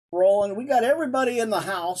Rolling. We got everybody in the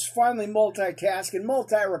house, finally multitasking,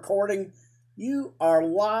 multi-recording. You are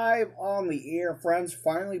live on the air, friends.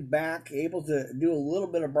 Finally back, able to do a little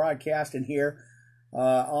bit of broadcasting here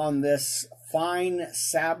on this fine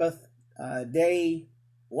Sabbath day,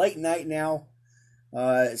 late night now,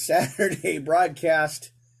 Saturday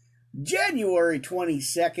broadcast, January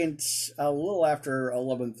 22nd, a little after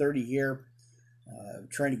 11:30 here.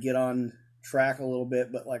 Trying to get on track a little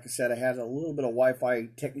bit, but like I said, I had a little bit of Wi-Fi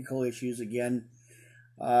technical issues again.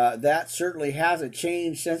 That certainly hasn't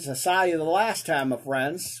changed since I saw you the last time, my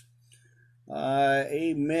friends.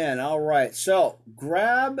 Amen. All right, so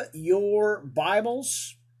grab your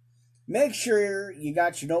Bibles. Make sure you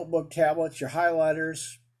got your notebook, tablets, your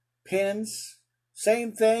highlighters, pens.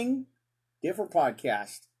 Same thing, different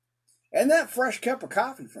podcast. And that fresh cup of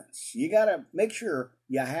coffee, friends. You got to make sure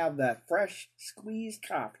you have that fresh squeezed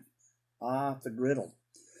coffee off the griddle.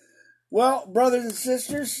 Well, brothers and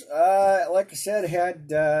sisters, like I said,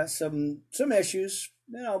 had some issues,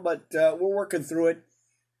 but we're working through it.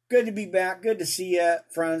 Good to be back. Good to see you,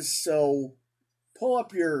 friends. So pull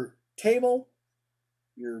up your table,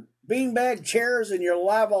 your beanbag chairs, and your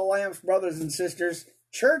lava lamps, brothers and sisters.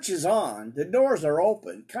 Church is on. The doors are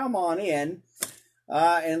open. Come on in.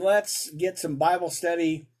 And let's get some Bible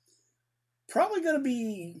study. Probably going to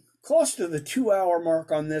be close to the 2-hour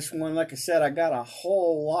mark on this one. Like I said, I got a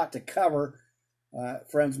whole lot to cover.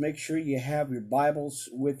 Friends, make sure you have your Bibles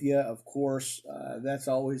with you, of course. That's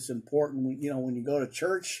always important. When you go to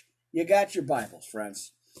church, you got your Bibles,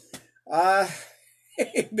 friends.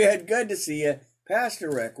 Hey, man, good to see you. Pastor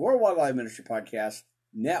Rick, Worldwide Live Ministry Podcast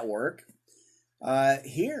Network.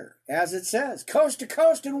 Here, as it says, coast to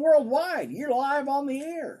coast and worldwide. You're live on the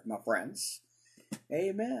air, my friends.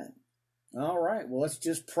 Amen. All right, well, let's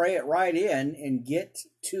just pray it right in and get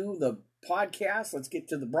to the podcast. Let's get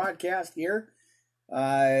to the broadcast here.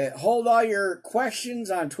 Hold all your questions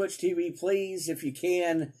on Twitch TV, please, if you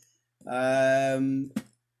can.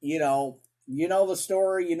 You know the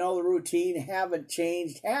story, you know the routine, hasn't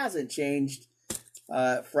changed.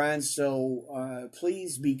 Friends, so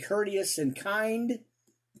please be courteous and kind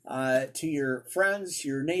to your friends,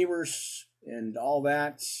 your neighbors, and all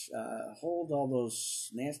that. Hold all those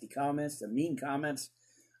nasty comments, the mean comments.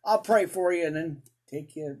 I'll pray for you and then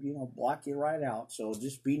take you, block you right out. So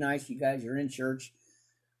just be nice, you guys. You're in church.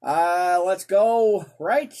 Let's go,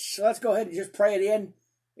 right? So let's go ahead and just pray it in,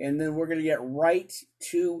 and then we're going to get right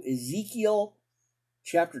to Ezekiel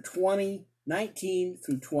chapter 20. 19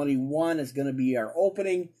 through 21 is going to be our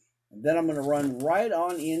opening, and then I'm going to run right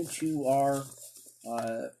on into our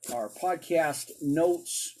podcast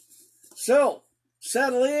notes. So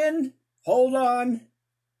settle in, hold on.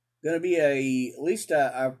 Going to be at least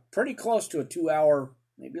a pretty close to a 2-hour,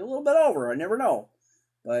 maybe a little bit over. I never know,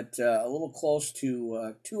 but a little close to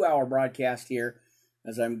a 2-hour broadcast here,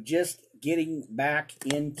 as I'm just getting back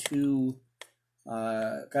into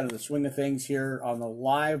kind of the swing of things here on the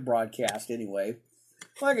live broadcast anyway.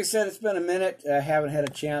 Like I said, it's been a minute. I haven't had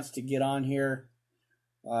a chance to get on here.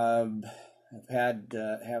 I've had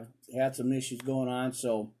some issues going on,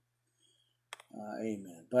 so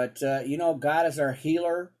amen. But God is our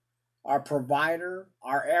healer, our provider,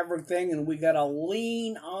 our everything, and we got to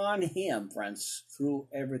lean on Him, friends, through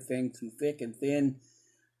everything, through thick and thin.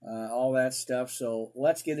 All that stuff. So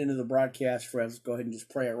let's get into the broadcast, friends. Go ahead and just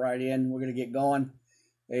pray it right in. We're going to get going.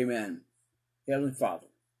 Amen. Heavenly Father,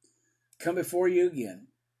 come before you again,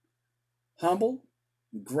 humble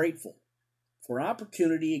and grateful for an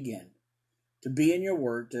opportunity again to be in your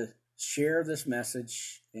word, to share this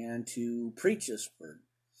message, and to preach this word.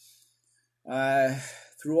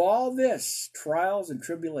 Through all this, trials and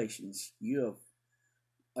tribulations, you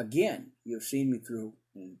have seen me through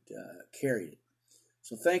and carried it.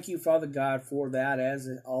 So thank you, Father God, for that. As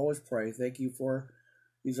I always pray, thank you for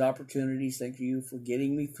these opportunities. Thank you for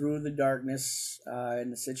getting me through the darkness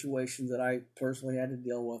and the situations that I personally had to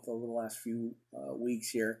deal with over the last few weeks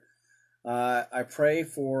here. I pray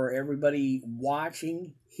for everybody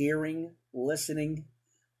watching, hearing, listening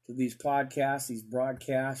to these podcasts, these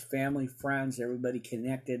broadcasts, family, friends, everybody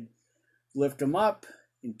connected. Lift them up,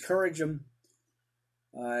 encourage them,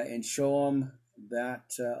 and show them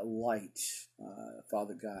that light,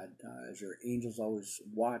 Father God, as your angels always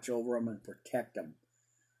watch over them and protect them.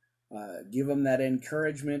 Give them that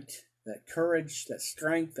encouragement, that courage, that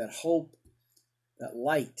strength, that hope, that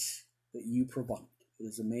light that you provide. It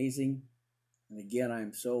is amazing. And again,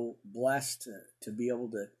 I'm so blessed to be able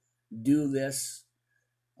to do this,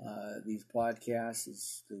 these podcasts,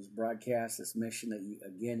 these broadcasts, this mission that you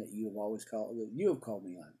have called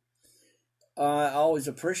me on. Always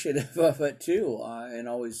appreciative of it too, and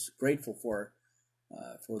always grateful for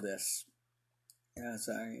for this. As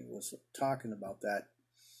I was talking about that,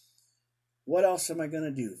 what else am I going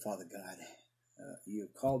to do, Father God? You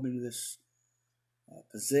have called me to this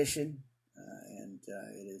position, and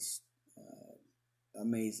it is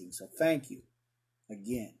amazing. So thank you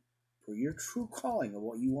again for your true calling of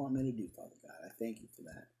what you want me to do, Father God. I thank you for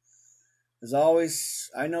that. As always,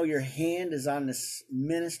 I know your hand is on this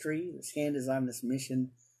ministry, this hand is on this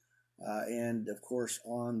mission, and of course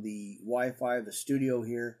on the Wi-Fi, the studio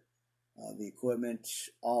here, the equipment,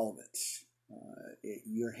 all of it.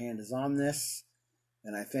 Your hand is on this,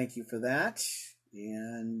 and I thank you for that.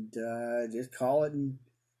 And just call it in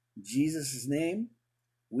Jesus' name.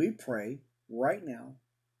 We pray right now.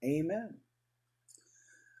 Amen.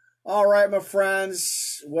 All right, my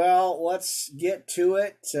friends. Well, let's get to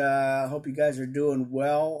it. I hope you guys are doing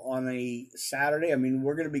well on a Saturday. I mean,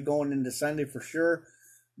 we're going to be going into Sunday for sure,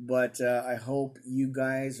 but I hope you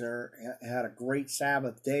guys had a great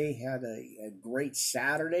Sabbath day, had a great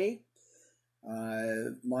Saturday.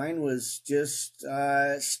 Mine was just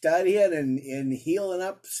studying and healing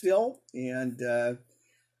up still, and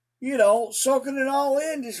soaking it all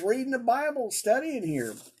in, just reading the Bible, studying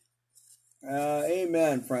here.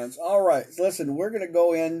 Amen, friends. All right, listen, we're going to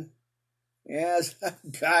go in as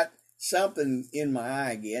I've got something in my eye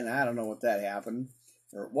again. I don't know what that happened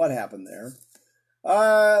or what happened there.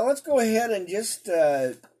 Let's go ahead and just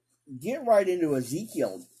get right into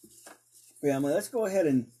Ezekiel, family. Let's go ahead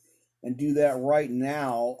and do that right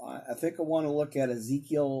now. I think I want to look at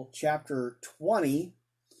Ezekiel chapter 20.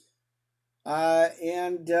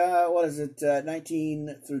 And what is it?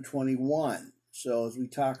 19 through 21. So as we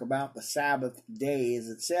talk about the Sabbath days,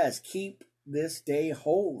 it says, keep this day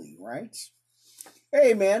holy, right?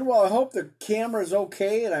 Amen. Well, I hope the camera's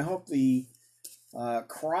okay, and I hope the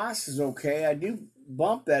cross is okay. I do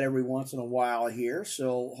bump that every once in a while here,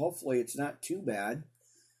 so hopefully it's not too bad.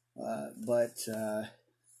 But I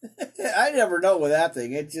never know with that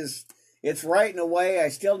thing. It's right in a way. I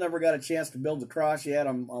still never got a chance to build the cross yet.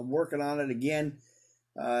 I'm working on it again,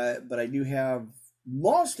 but I do have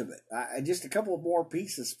most of it. Just a couple of more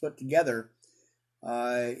pieces put together,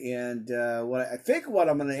 and what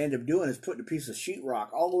I'm going to end up doing is putting a piece of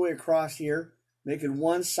sheetrock all the way across here, making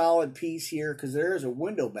one solid piece here because there is a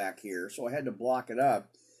window back here, so I had to block it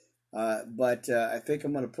up. But I think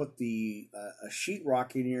I'm going to put a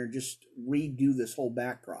sheetrock in here and just redo this whole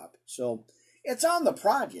backdrop. So it's on the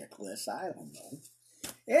project list. I don't know.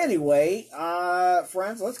 Anyway,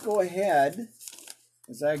 friends, let's go ahead.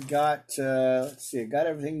 As I got, let's see, I got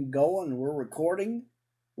everything going. We're recording.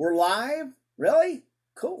 We're live. Really?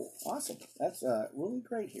 Cool. Awesome. That's really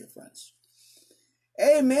great here, friends.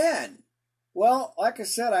 Amen. Well, like I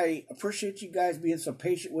said, I appreciate you guys being so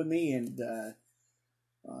patient with me, and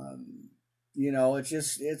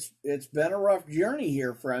it's been a rough journey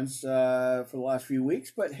here, friends, for the last few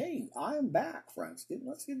weeks. But hey, I'm back, friends.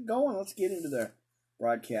 Let's get going. Let's get into the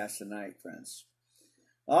broadcast tonight, friends.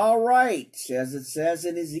 All right, as it says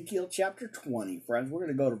in Ezekiel chapter 20, friends, we're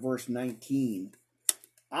going to go to verse 19.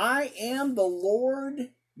 I am the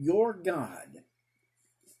Lord your God.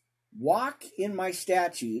 Walk in my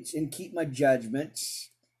statutes and keep my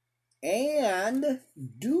judgments and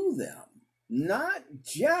do them. Not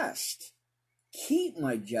just keep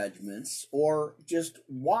my judgments or just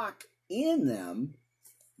walk in them,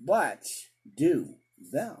 but do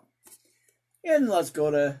them. And let's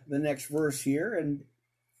go to the next verse here and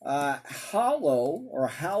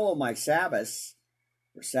hallow my Sabbaths,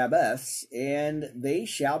 and they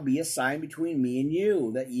shall be a sign between me and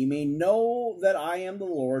you, that ye may know that I am the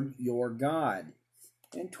Lord your God.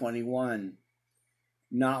 And 21.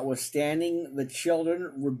 Notwithstanding the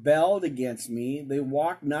children rebelled against me, they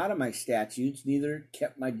walked not in my statutes, neither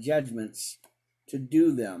kept my judgments to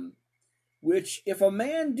do them. Which if a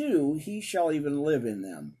man do, he shall even live in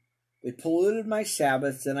them. They polluted my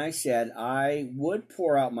Sabbaths, and I said I would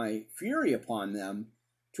pour out my fury upon them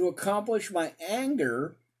to accomplish my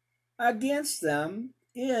anger against them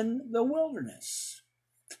in the wilderness.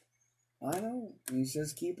 I know. He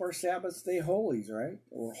says keep our Sabbath day holy, right?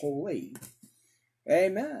 Or holy.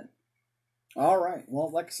 Amen. All right. Well,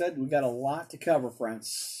 like I said, we got a lot to cover,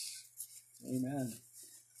 friends. Amen.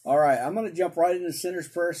 All right. I'm going to jump right into Sinner's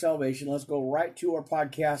Prayer of Salvation. Let's go right to our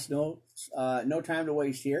podcast notes. No time to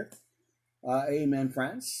waste here. Amen,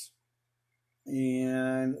 friends.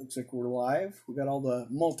 And looks like we're live. We got all the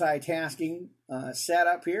multitasking set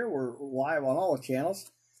up here. We're live on all the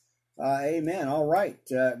channels. Amen. All right.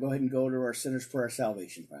 Go ahead and go to our Sinner's Prayer of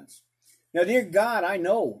Salvation, friends. Now, dear God, I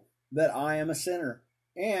know that I am a sinner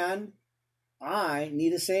and I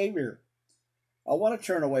need a Savior. I want to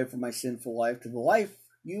turn away from my sinful life to the life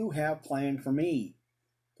you have planned for me.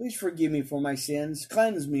 Please forgive me for my sins.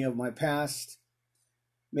 Cleanse me of my past.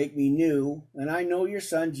 Make me new. And I know your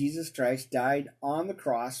Son, Jesus Christ, died on the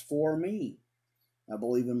cross for me. I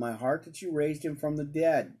believe in my heart that you raised him from the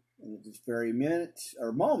dead. And at this very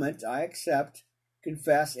moment, I accept,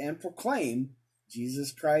 confess, and proclaim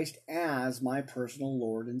Jesus Christ as my personal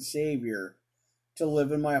Lord and Savior to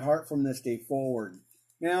live in my heart from this day forward.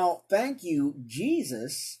 Now, thank you,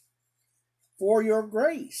 Jesus, for your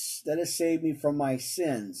grace that has saved me from my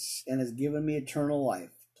sins and has given me eternal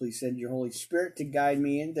life. Please send your Holy Spirit to guide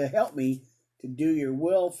me and to help me to do your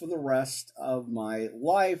will for the rest of my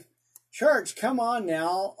life. Church, come on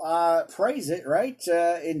now. Praise it, right?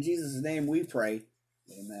 In Jesus' name we pray.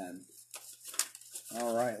 Amen.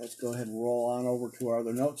 All right, let's go ahead and roll on over to our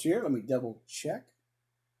other notes here. Let me double check.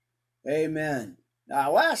 Amen.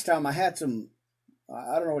 Now, last time I had some,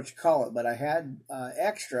 I don't know what you call it, but I had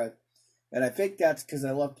extra, and I think that's because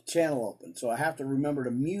I left the channel open. So I have to remember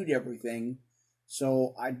to mute everything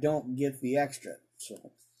so I don't get the extra.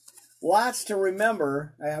 So lots to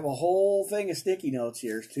remember. I have a whole thing of sticky notes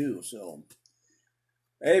here too. So,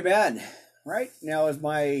 amen. Right now, is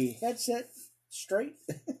my headset straight?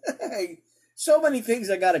 So many things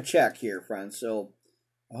I got to check here, friends. So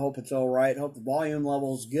I hope it's all right. I hope the volume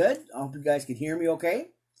level's good. I hope you guys can hear me okay.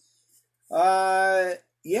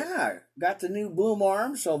 Yeah, got the new boom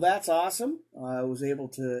arm, so that's awesome. I was able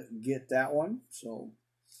to get that one. So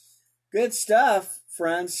good stuff,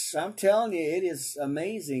 friends. I'm telling you, it is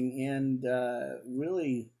amazing, and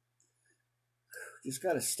really just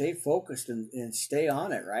got to stay focused and stay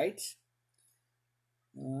on it, right?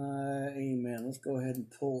 Amen. Let's go ahead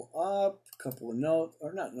and pull up a couple of notes,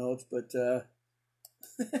 or not notes, but a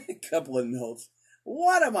couple of notes.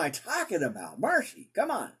 What am I talking about? Mercy,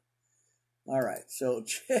 come on. All right, so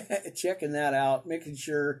checking that out, making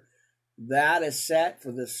sure that is set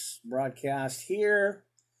for this broadcast here.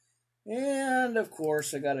 And, of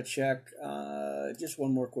course, I got to check just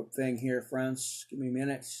one more quick thing here, friends. Give me a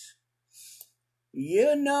minute.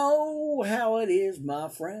 You know how it is, my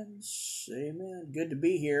friends. Amen. Good to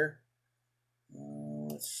be here.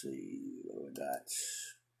 Let's see. What do we got?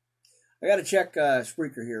 I got to check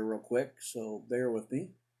Spreaker here real quick, so bear with me.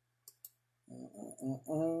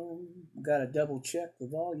 Got to double check the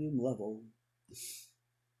volume level.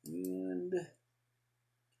 And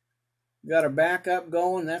got our backup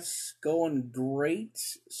going. That's going great,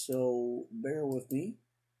 so bear with me.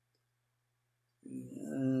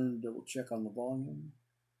 And double check on the volume.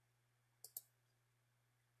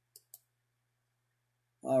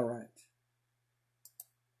 All right.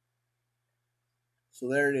 So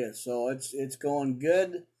there it is. So it's going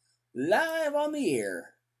good live on the air.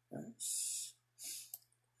 That's,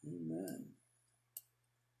 amen.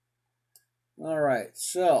 All right.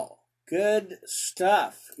 So good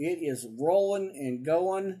stuff. It is rolling and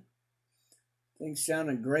going. Things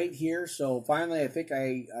sounding great here. So finally, I think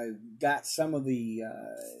I got some of the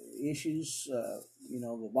issues,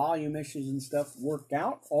 the volume issues and stuff worked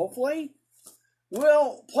out. Hopefully,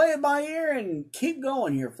 we'll play it by ear and keep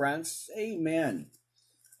going here, friends. Amen.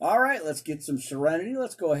 All right, let's get some serenity.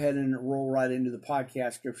 Let's go ahead and roll right into the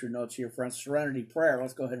podcast scripture notes here, friends. Serenity prayer.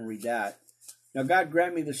 Let's go ahead and read that. Now, God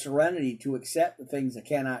grant me the serenity to accept the things I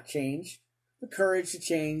cannot change, the courage to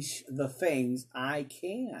change the things I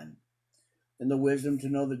can, and the wisdom to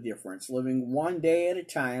know the difference, living one day at a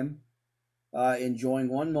time, enjoying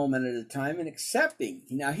one moment at a time, and accepting.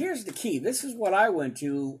 Now, here's the key. This is what I went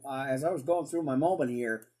to as I was going through my moment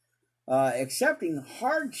here. Accepting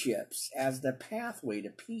hardships as the pathway to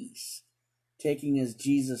peace, taking as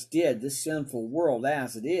Jesus did this sinful world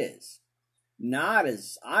as it is, not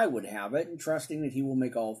as I would have it, and trusting that he will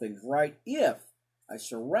make all things right if I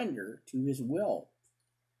surrender to his will.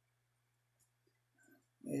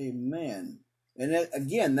 Amen. And that,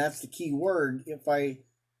 again, that's the key word. If I,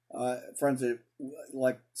 friends,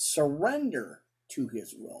 like surrender to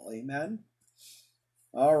his will. Amen.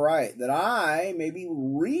 All right. That I may be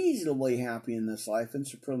reasonably happy in this life and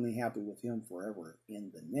supremely happy with him forever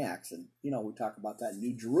in the next. And, we talk about that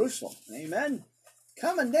New Jerusalem. Amen.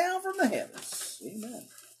 Coming down from the heavens. Amen.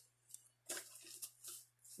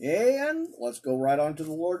 And let's go right on to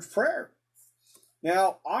the Lord's Prayer.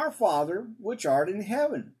 Now, our Father, which art in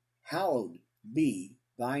heaven, hallowed be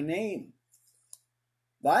thy name.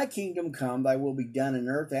 Thy kingdom come, thy will be done in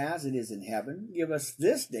earth as it is in heaven. Give us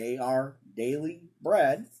this day our daily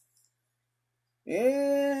bread.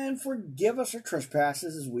 And forgive us our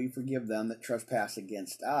trespasses as we forgive them that trespass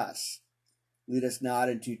against us. Lead us not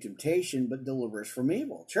into temptation, but deliver us from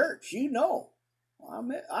evil. Church,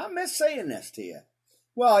 I miss saying this to you.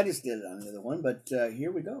 Well, I just did it on the other one, but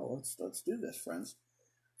here we go. Let's do this, friends.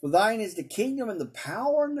 For thine is the kingdom and the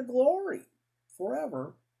power and the glory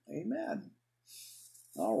forever. Amen.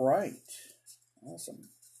 All right. Awesome.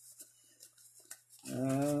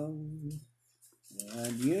 And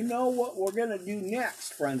you know what we're going to do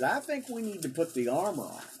next, friends? I think we need to put the armor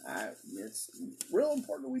on. It's real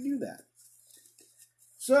important that we do that.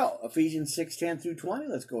 So, Ephesians 6:10 through 20,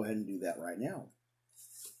 let's go ahead and do that right now.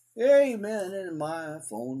 Amen, and my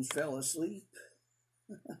phone fell asleep.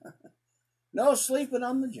 No sleeping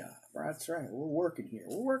on the job. That's right, we're working here.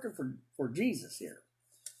 We're working for Jesus here.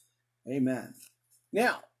 Amen.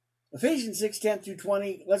 Now, Ephesians 6:10 through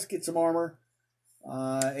 20, let's get some armor.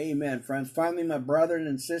 Amen, friends. Finally, my brethren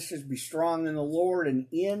and sisters, be strong in the Lord and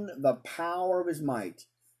in the power of his might.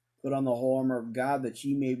 Put on the whole armor of God that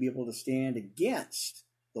ye may be able to stand against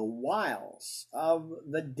the wiles of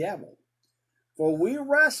the devil. For we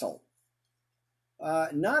wrestle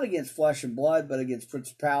not against flesh and blood, but against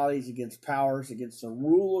principalities, against powers, against the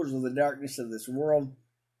rulers of the darkness of this world,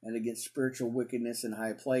 and against spiritual wickedness in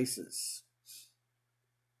high places.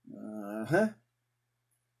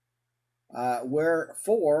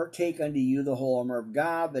 Wherefore, take unto you the whole armor of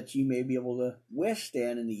God, that ye may be able to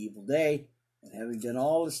withstand in the evil day, and having done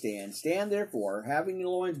all to stand, stand therefore, having your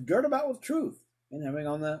loins girt about with truth, and having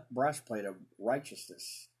on the breastplate of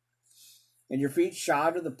righteousness, and your feet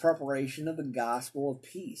shod with the preparation of the gospel of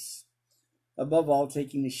peace. Above all,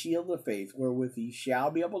 taking the shield of faith, wherewith ye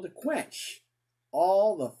shall be able to quench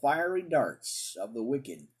all the fiery darts of the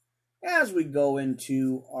wicked. As we go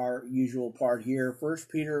into our usual part here, 1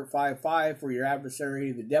 Peter 5:5, for your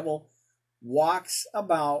adversary, the devil, walks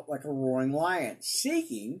about like a roaring lion,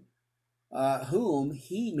 seeking whom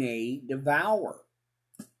he may devour.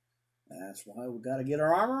 That's why we've got to get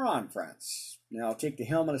our armor on, friends. Now, take the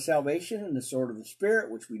helmet of salvation and the sword of the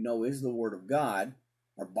Spirit, which we know is the Word of God,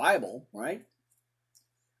 our Bible, right?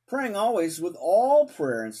 Praying always with all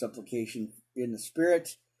prayer and supplication in the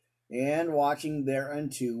Spirit, and watching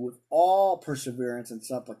thereunto with all perseverance and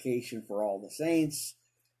supplication for all the saints.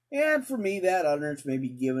 And for me that utterance may be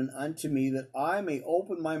given unto me, that I may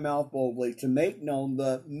open my mouth boldly to make known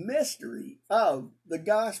the mystery of the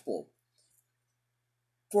gospel,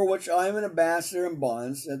 for which I am an ambassador in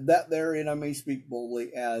bonds, and that therein I may speak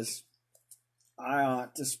boldly as I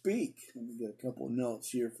ought to speak. Let me get a couple of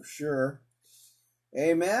notes here for sure.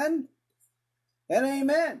 Amen and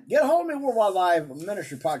amen. Get a hold of me, Worldwide Live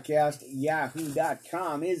Ministry Podcast.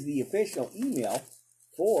 Yahoo.com is the official email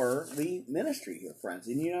for the ministry here, friends.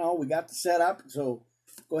 And you know, we got the setup, so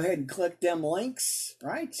go ahead and click them links,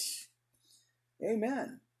 right?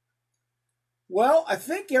 Amen. Well, I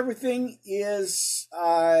think everything is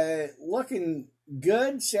looking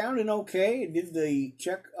good, sounding okay. I did the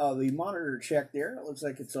check, the monitor check there. It looks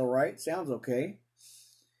like it's all right. Sounds okay.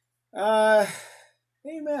 Amen.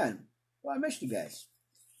 Well, I missed you guys.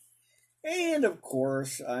 And of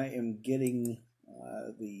course, I am getting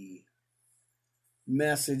the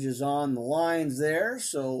messages on the lines there.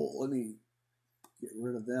 So let me get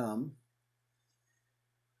rid of them.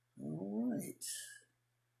 All right.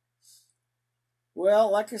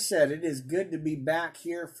 Well, like I said, it is good to be back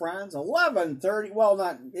here, friends. 11:30.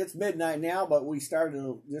 Well, it's midnight now, but we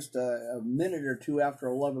started just a minute or two after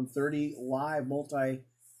 11:30, live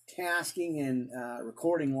multitasking and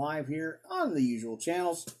recording live here on the usual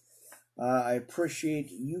channels. I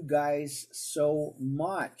appreciate you guys so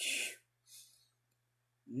much.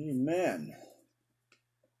 Amen.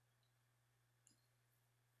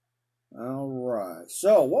 All right.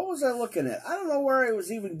 So, what was I looking at? I don't know where I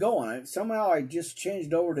was even going. Somehow I just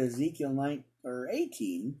changed over to Ezekiel 9 or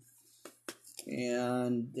 18,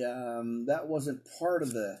 and that wasn't part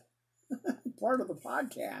of the part of the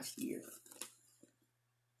podcast here.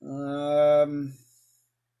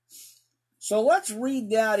 So let's read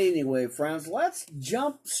that anyway, friends. Let's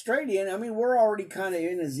jump straight in. I mean, we're already kind of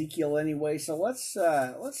in Ezekiel anyway, so let's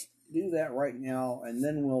do that right now, and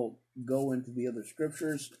then we'll go into the other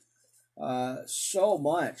scriptures. So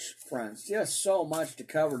much, friends, just so much to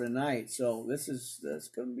cover tonight. So this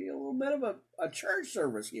going to be a little bit of a church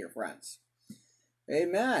service here, friends.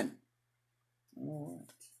 Amen. All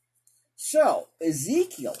right. So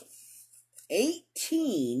Ezekiel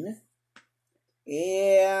 18,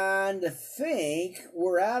 and I think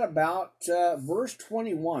we're at about verse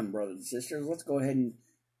 21, brothers and sisters. Let's go ahead and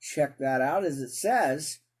check that out. As it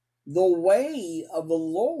says, the way of the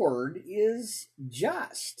Lord is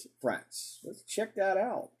just, friends. Let's check that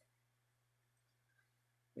out.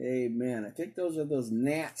 Amen. I think those are those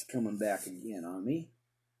gnats coming back again on me.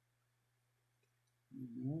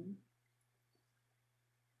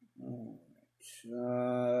 All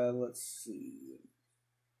right. Let's see.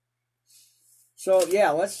 So, yeah,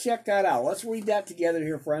 let's check that out. Let's read that together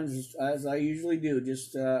here, friends, as I usually do.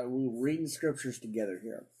 Just we're reading scriptures together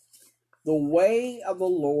here. The way of the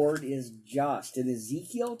Lord is just. In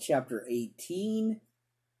Ezekiel chapter 18,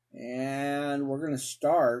 and we're going to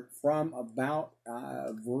start from about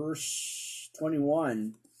verse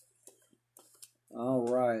 21. All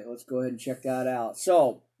right, let's go ahead and check that out.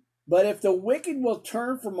 So, but if the wicked will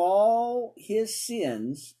turn from all his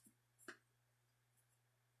sins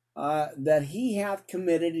that he hath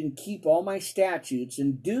committed, and keep all my statutes,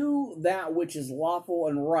 and do that which is lawful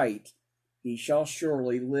and right, he shall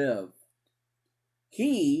surely live.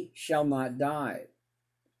 He shall not die.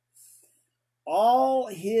 All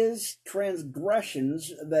his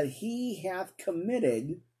transgressions that he hath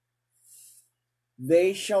committed,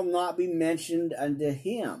 they shall not be mentioned unto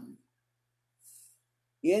him.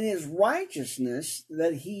 In his righteousness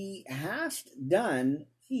that he hath done,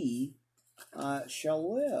 he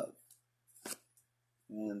shall live.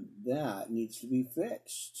 And that needs to be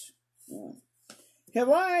fixed. Yeah. Have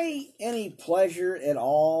I any pleasure at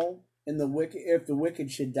all in the wicked, if the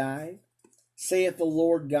wicked should die, saith the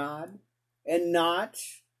Lord God, and not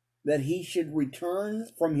that he should return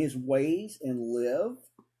from his ways and live?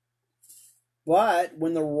 But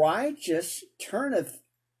when the righteous turneth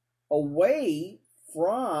away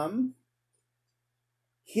from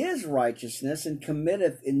his righteousness and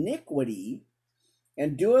committeth iniquity,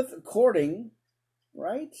 and doeth according,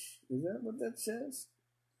 right? Is that what that says?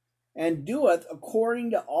 And doeth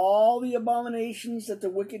according to all the abominations that the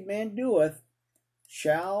wicked man doeth,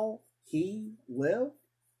 shall he live?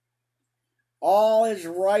 All his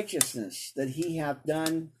righteousness that he hath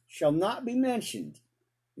done shall not be mentioned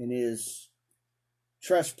in his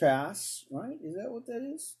trespass, right? Is that what that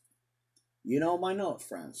is? You know my notes,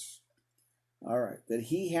 friends. All right. That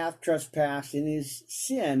he hath trespassed in his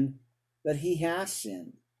sin, that he hath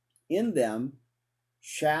sinned. In them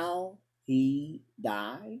shall he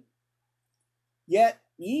die? Yet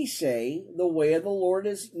ye say, the way of the Lord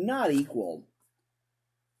is not equal.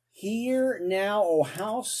 Hear now, O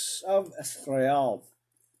house of Israel,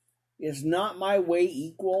 is not my way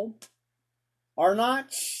equal? Are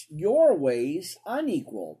not your ways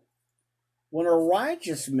unequal? When a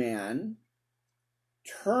righteous man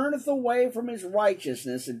turneth away from his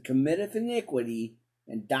righteousness, and committeth iniquity,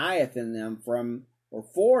 and dieth in them from or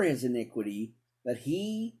for his iniquity that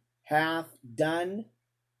he hath done,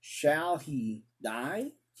 shall he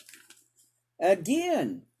die?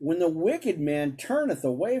 Again, when the wicked man turneth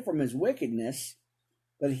away from his wickedness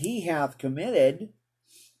that he hath committed,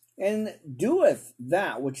 and doeth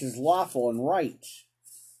that which is lawful and right,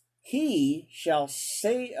 he shall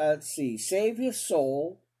save his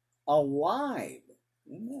soul alive.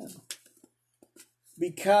 Amen.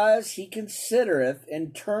 Because he considereth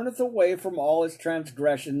and turneth away from all his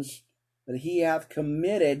transgressions that he hath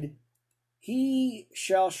committed, he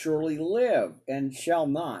shall surely live, and shall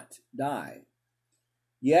not die.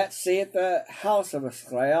 Yet saith the house of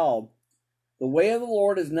Israel, the way of the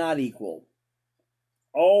Lord is not equal.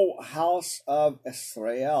 O house of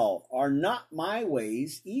Israel, are not my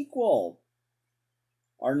ways equal?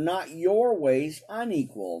 Are not your ways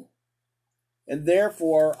unequal? And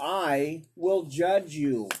therefore I will judge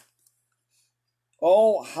you.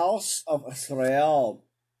 O house of Israel,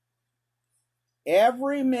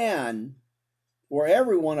 every man or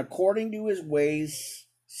everyone according to his ways,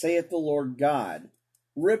 saith the Lord God.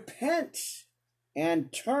 Repent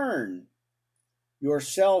and turn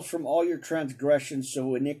yourselves from all your transgressions,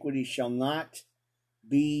 so iniquity shall not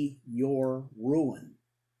be your ruin.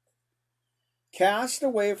 Cast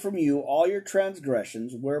away from you all your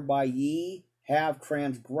transgressions, whereby ye have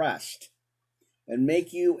transgressed, and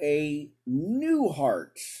make you a new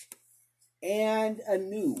heart and a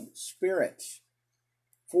new spirit.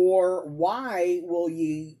 For why will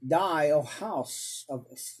ye die, O house of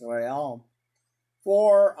Israel?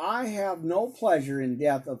 For I have no pleasure in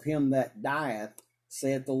death of him that dieth,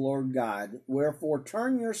 saith the Lord God. Wherefore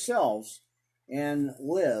turn yourselves and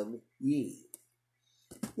live ye.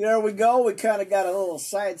 There we go. We kind of got a little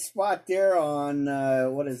side spot there on,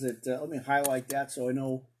 what is it? Let me highlight that so I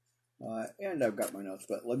know. And I've got my notes,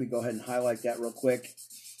 but let me go ahead and highlight that real quick.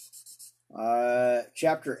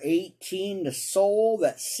 Chapter 18, the soul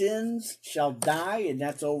that sins shall die, and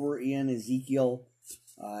that's over in Ezekiel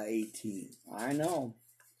 18. I know.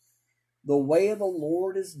 The way of the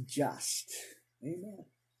Lord is just. Amen.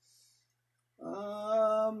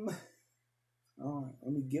 All right,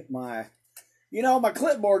 let me get my... my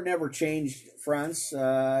clipboard never changed, friends.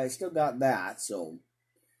 I still got that, so...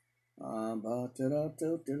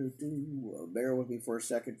 bear with me for a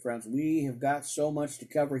second, friends. We have got so much to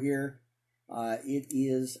cover here. It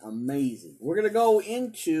is amazing. We're going to go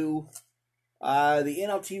into the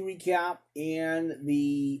NLT recap and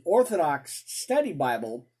the Orthodox Study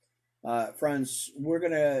Bible. Friends, we're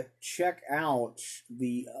going to check out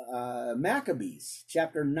the Maccabees,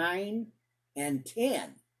 chapter 9 and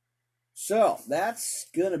 10. So that's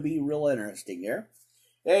going to be real interesting there.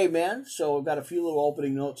 Amen. So we've got a few little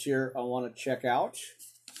opening notes here I want to check out.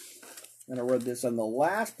 And I read this on the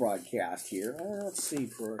last broadcast here. Let's see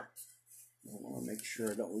I want to make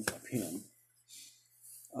sure I don't lose my pen.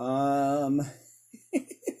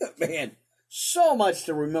 Man, so much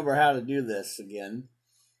to remember how to do this again.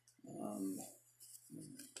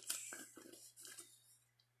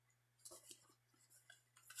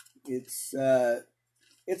 It's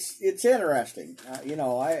interesting.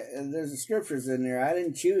 There's the scriptures in there. I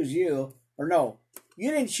didn't choose you, or no, you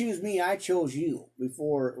didn't choose me. I chose you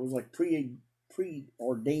before it was like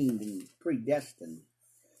preordained and predestined.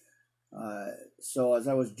 So as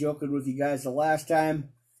I was joking with you guys the last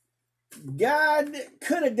time, God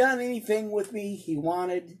could have done anything with me He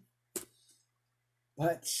wanted,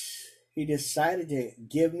 but He decided to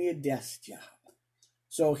give me a desk job.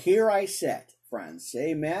 So here I sit, friends.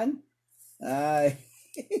 Amen. I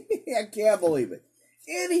can't believe it.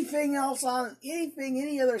 Any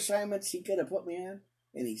other assignments He could have put me on,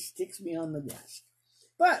 and He sticks me on the desk.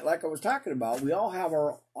 But like I was talking about, we all have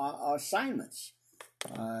our assignments.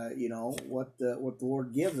 What the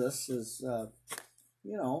Lord gives us is,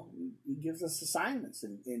 He gives us assignments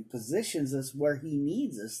and positions us where He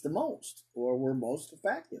needs us the most, or we're most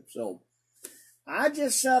effective. So I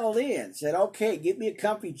just settled in, said, okay, get me a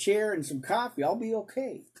comfy chair and some coffee. I'll be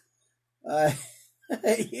okay. So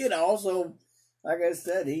like I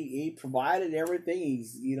said, he provided everything.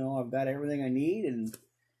 He's, I've got everything I need, and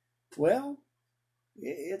well,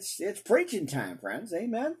 it's preaching time, friends.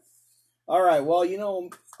 Amen. All right. Well,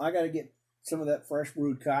 I got to get some of that fresh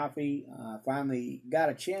brewed coffee. Finally got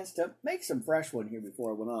a chance to make some fresh one here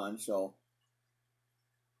before I went on. So,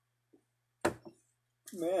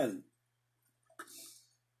 man.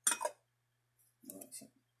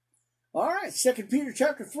 All right, 2 Peter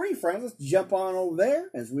chapter 3, friends. Let's jump on over there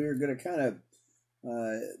as we're going to kind of,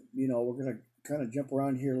 we're going to kind of jump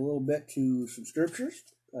around here a little bit to some scriptures.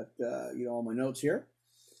 But, all my notes here.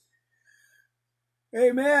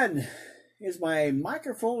 Amen. Is my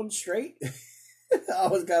microphone straight? I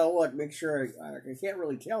always got to look, make sure. I can't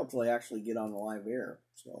really tell until I actually get on the live air.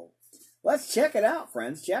 So let's check it out,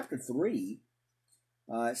 friends. Chapter 3.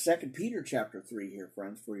 2 Peter chapter 3 here,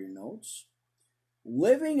 friends, for your notes.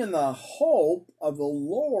 Living in the hope of the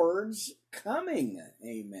Lord's coming.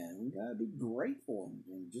 Amen. We got to be grateful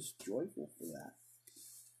and just joyful for that.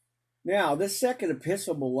 Now, this second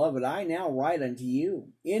epistle, beloved, I now write unto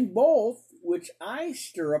you, in both which I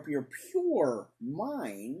stir up your pure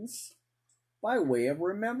minds by way of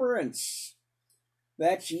remembrance,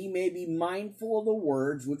 that ye may be mindful of the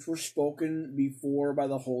words which were spoken before by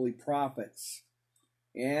the holy prophets,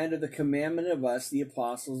 and of the commandment of us, the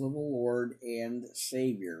apostles of the Lord and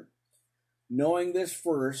Savior, knowing this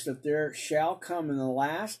first, that there shall come in the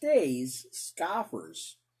last days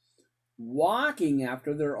scoffers, walking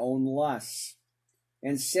after their own lusts,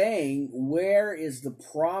 and saying, where is the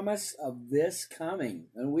promise of this coming?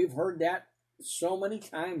 And we've heard that so many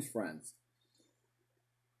times, friends.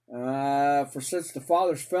 For since the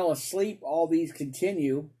fathers fell asleep, all things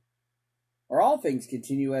continue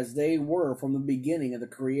as they were from the beginning of the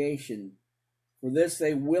creation. For this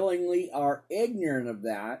they willingly are ignorant of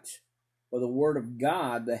that, for the word of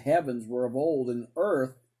God, the heavens were of old, and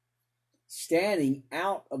earth standing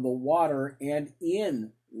out of the water and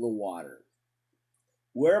in the water,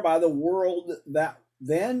 whereby the world that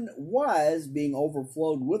then was, being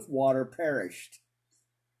overflowed with water, perished.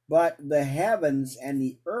 But the heavens and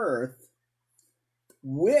the earth,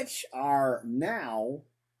 which are now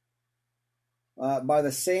by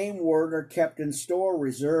the same word, are kept in store,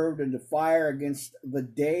 reserved unto fire against the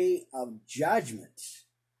day of judgment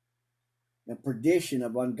and perdition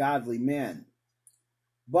of ungodly men.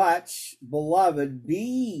 But, beloved,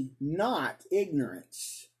 be not ignorant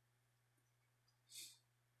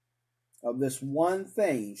of this one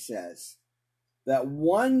thing, he says, that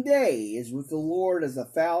one day is with the Lord as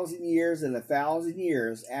 1,000 years, and 1,000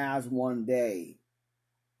 years as one day.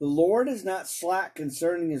 The Lord is not slack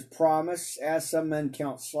concerning his promise, as some men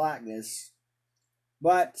count slackness,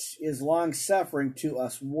 but is long-suffering to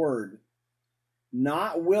us word,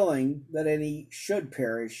 not willing that any should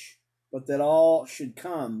perish, but that all should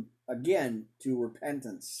come again to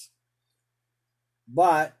repentance.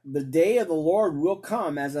 But the day of the Lord will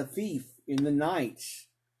come as a thief in the night,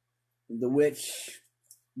 in the which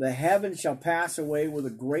the heavens shall pass away with a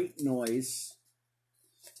great noise,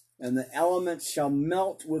 and the elements shall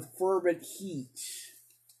melt with fervent heat.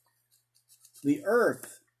 The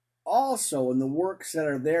earth also and the works that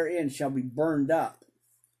are therein shall be burned up.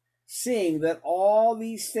 Seeing that all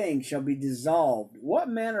these things shall be dissolved, what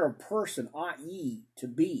manner of person ought ye to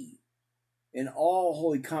be in all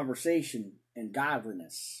holy conversation and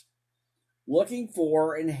godliness, looking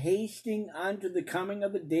for and hasting unto the coming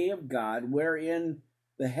of the day of God, wherein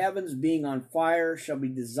the heavens being on fire shall be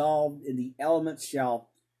dissolved, and the elements shall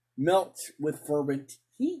melt with fervent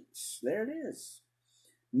heat. There it is.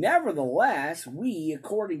 Nevertheless, we,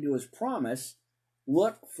 according to his promise,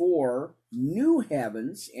 look for new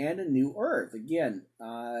heavens and a new earth. Again,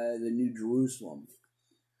 the New Jerusalem.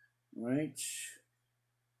 Right?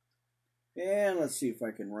 And let's see if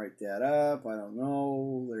I can write that up. I don't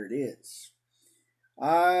know. There it is.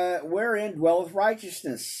 Wherein dwelleth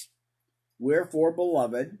righteousness. Wherefore,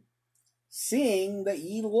 beloved, seeing that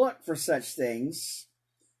ye look for such things,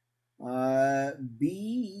 where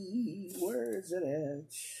is it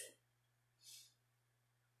at?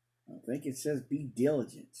 I think it says be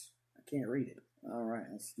diligent. I can't read it. All right,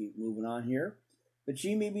 let's keep moving on here. But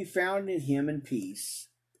ye may be found in him in peace,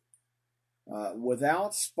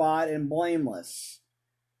 without spot and blameless,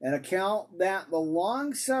 and account that the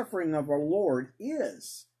long suffering of our Lord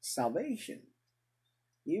is salvation,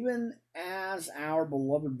 even as our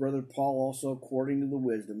beloved brother Paul also, according to the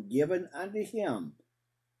wisdom given unto him,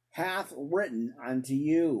 hath written unto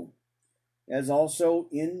you, as also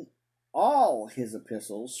in all his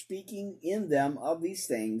epistles, speaking in them of these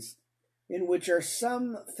things, in which are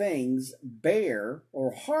some things bare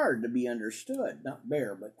or hard to be understood. Not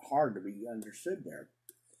bare, but hard to be understood there.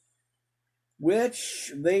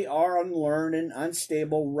 Which they are unlearned and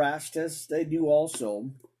unstable rest, as they do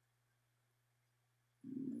also.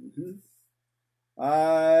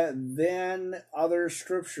 Then other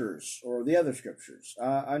scriptures, or the other scriptures,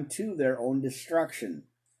 unto their own destruction.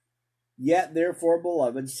 Yet therefore,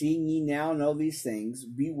 beloved, seeing ye now know these things,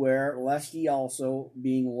 beware lest ye also,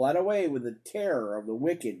 being led away with the terror of the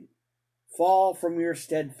wicked, fall from your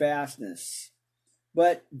steadfastness.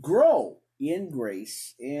 But grow in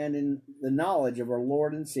grace and in the knowledge of our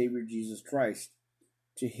Lord and Savior Jesus Christ.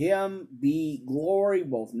 To him be glory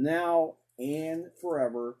both now and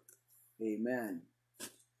forever. Amen.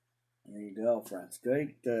 There you go, friends.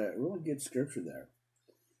 Great, really good scripture there.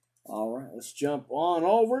 All right, let's jump on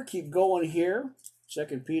over. Keep going here.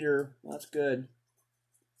 2 Peter, that's good.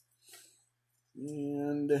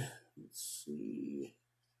 And let's see.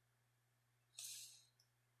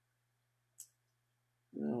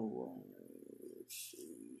 All right, let's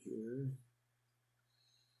see here.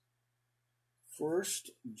 1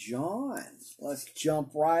 John. Let's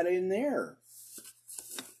jump right in there.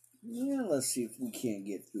 Yeah, let's see if we can't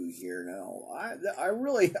get through here now. I'm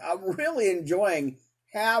really enjoying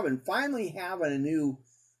finally having a new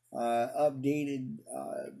updated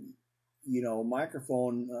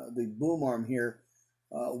microphone, the boom arm here.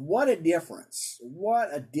 What a difference.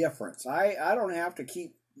 I don't have to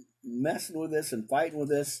keep messing with this and fighting with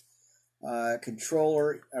this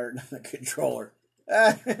controller, or not controller.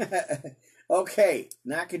 Okay,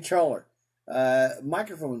 not controller.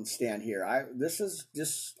 Microphone stand here. This is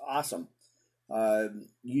just awesome.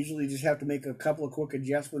 Usually just have to make a couple of quick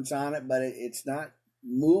adjustments on it, but it's not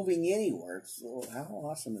moving anywhere. How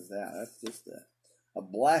awesome is that? That's just a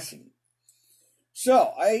blessing.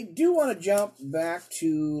 So I do want to jump back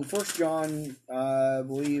to 1 John, I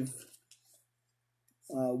believe,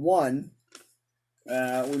 1.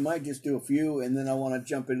 We might just do a few, and then I want to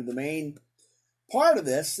jump into the main part of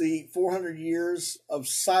this, the 400 years of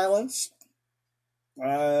silence.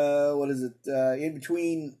 In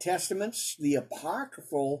between testaments, the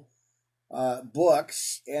apocryphal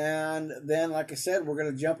books, and then, like I said, we're going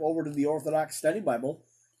to jump over to the Orthodox Study Bible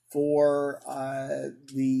for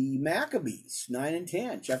the Maccabees, 9 and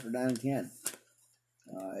 10, chapter 9 and 10.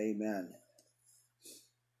 Amen.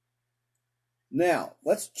 Now,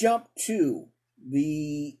 let's jump to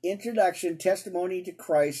the introduction, Testimony to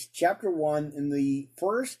Christ, chapter 1, in the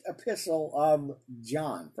first epistle of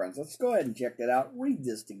John, friends. Let's go ahead and check that out. Read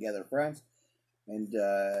this together, friends. And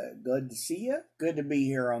good to see you. Good to be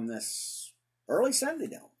here on this early Sunday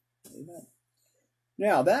now. Amen.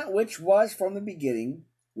 Now, that which was from the beginning,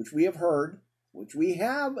 which we have heard, which we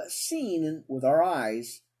have seen with our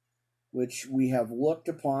eyes, which we have looked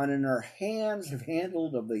upon, and our hands have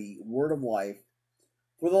handled of the word of life.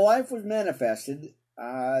 For the life was manifested,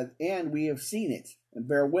 and we have seen it, and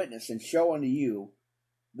bear witness, and show unto you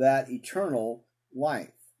that eternal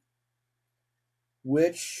life,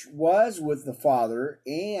 which was with the Father,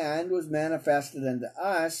 and was manifested unto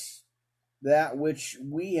us. That which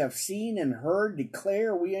we have seen and heard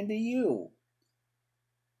declare we unto you,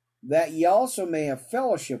 that ye also may have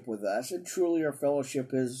fellowship with us, and truly our fellowship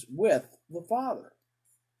is with the Father,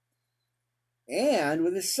 and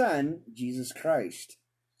with his Son, Jesus Christ.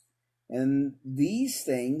 And these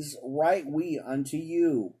things write we unto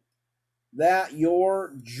you, that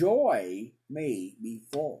your joy may be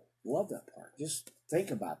full. Love that part. Just think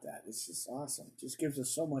about that. This is awesome. Just gives us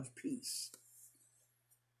so much peace.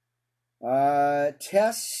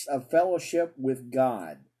 Tests of fellowship with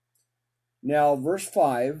God. Now, verse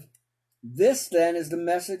 5, this then is the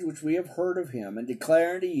message which we have heard of him, and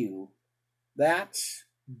declare unto you, that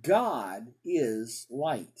God is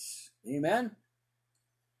light. Amen?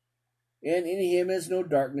 And in him is no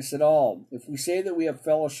darkness at all. If we say that we have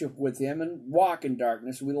fellowship with him and walk in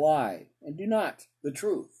darkness, we lie, and do not the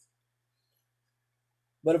truth.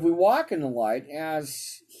 But if we walk in the light,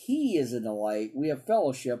 as he is in the light, we have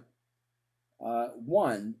fellowship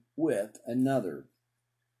one with another.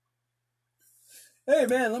 Hey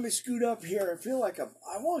man, let me scoot up here.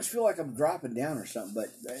 I always feel like I'm dropping down or something, but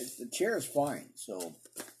the chair is fine. So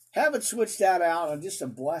haven't switched that out. I'm just a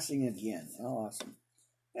blessing again. Oh, awesome.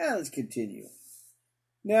 Yeah, let's continue.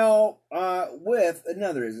 Now, with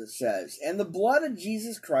another, as it says, and the blood of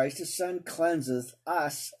Jesus Christ, his Son, cleanseth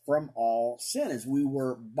us from all sin, as we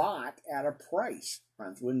were bought at a price.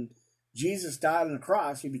 Friends, when Jesus died on the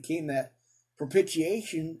cross, he became that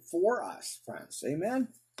propitiation for us, friends. Amen?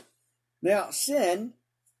 Now, sin,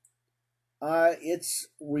 its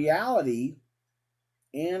reality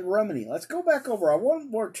and remedy. Let's go back over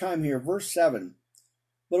one more time here, verse 7.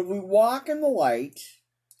 But if we walk in the light,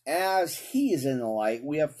 as he is in the light,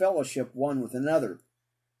 we have fellowship one with another.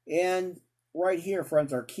 And right here,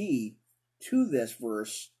 friends, our key to this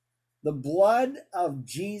verse, the blood of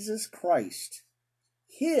Jesus Christ,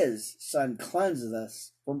 his Son, cleanses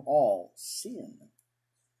us from all sin.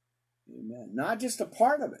 Amen. Not just a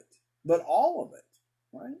part of it, but all of it.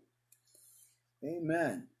 Right?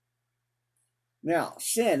 Amen. Now,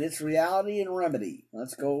 sin, its reality and remedy.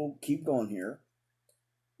 Let's keep going here.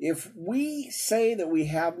 If we say that we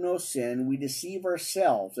have no sin, we deceive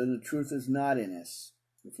ourselves, and the truth is not in us.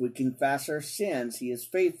 If we confess our sins, he is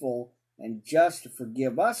faithful and just to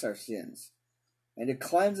forgive us our sins, and to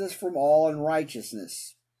cleanse us from all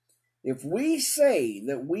unrighteousness. If we say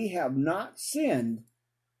that we have not sinned,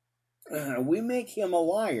 we make him a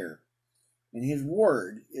liar, and his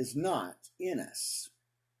word is not in us.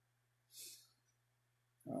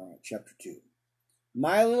 All right, chapter 2.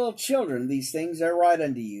 My little children, these things I write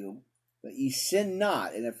unto you, that ye sin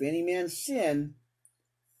not. And if any man sin,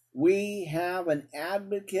 we have an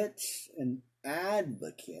advocate.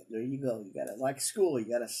 There you go. You got to, like school, you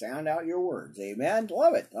got to sound out your words. Amen.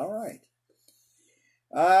 Love it. All right.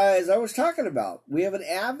 As I was talking about, we have an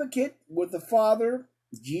advocate with the Father,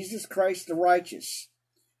 Jesus Christ the righteous.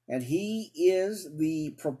 And he is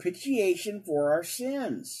the propitiation for our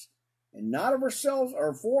sins. And not of ourselves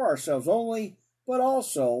or for ourselves only, but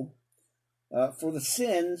also for the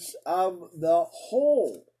sins of the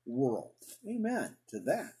whole world. Amen to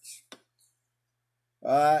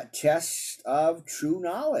that. Test of true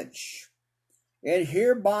knowledge. And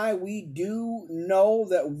hereby we do know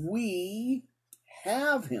that we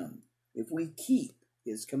have him, if we keep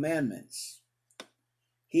his commandments.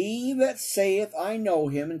 He that saith, I know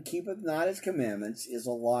him, and keepeth not his commandments, is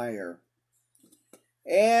a liar.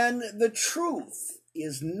 And the truth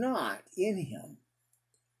is not in him.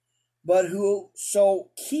 But whoso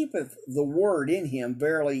keepeth the word in him,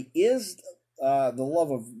 verily is the love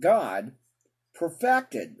of God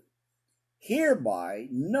perfected. Hereby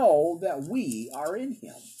know that we are in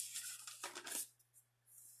him.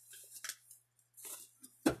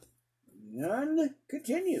 And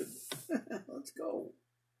continued. Let's go.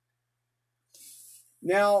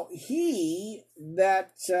 Now he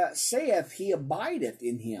that saith he abideth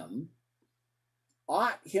in him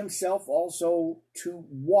ought himself also to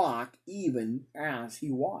walk even as he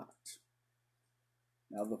walked.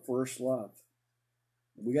 Now the first love.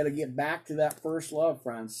 We got to get back to that first love,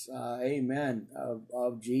 friends. Amen.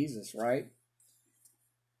 Of Jesus, right?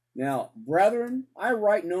 Now, brethren, I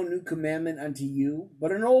write no new commandment unto you,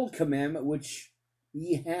 but an old commandment which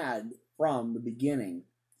ye had from the beginning.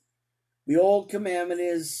 The old commandment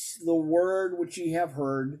is the word which ye have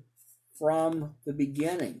heard from the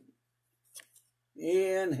beginning.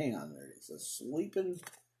 And hang on, there it is. A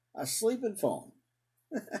sleeping phone.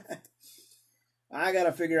 I got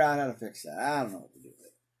to figure out how to fix that. I don't know what to do with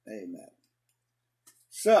it. Amen.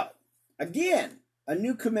 So, again, a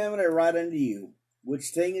new commandment I write unto you, which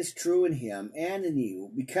thing is true in him and in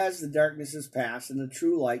you, because the darkness is past and the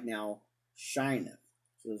true light now shineth.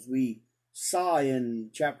 So as we saw in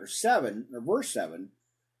chapter 7, or verse 7,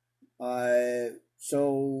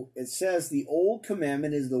 so it says, the old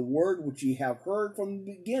commandment is the word which ye have heard from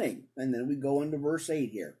the beginning. And then we go into verse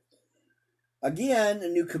 8 here. Again, a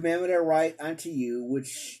new commandment I write unto you,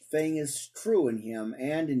 which thing is true in him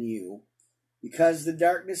and in you, because the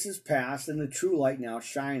darkness is past and the true light now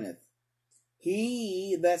shineth.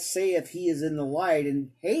 He that saith he is in the light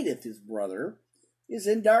and hateth his brother is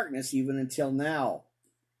in darkness even until now.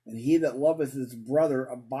 And he that loveth his brother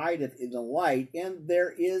abideth in the light, and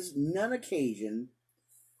there is none occasion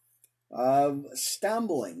of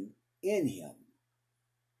stumbling in him.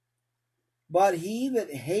 But he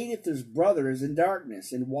that hateth his brother is in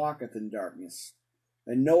darkness, and walketh in darkness,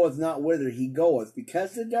 and knoweth not whither he goeth,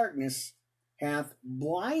 because the darkness hath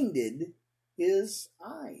blinded his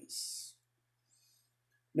eyes.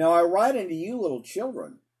 Now I write unto you, little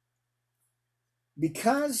children,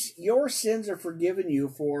 because your sins are forgiven you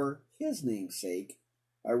for his name's sake.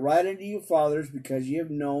 I write unto you, fathers, because ye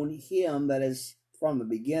have known him that is from the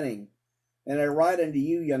beginning. And I write unto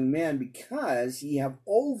you, young men, because ye have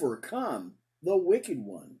overcome the wicked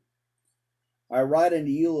one. I write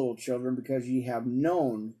unto you, little children, because ye have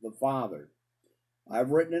known the Father. I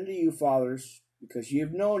have written unto you, fathers, because ye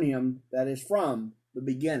have known him that is from the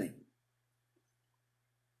beginning.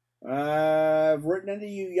 I've written unto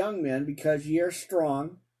you, young men, because ye are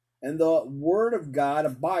strong, and the word of God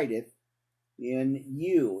abideth in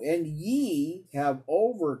you, and ye have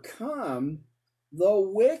overcome the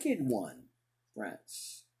wicked one,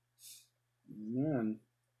 friends. Amen.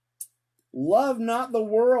 Love not the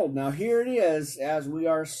world. Now here it is, as we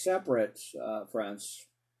are separate, friends.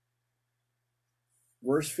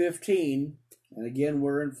 Verse 15, and again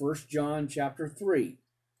we're in 1 John chapter 3.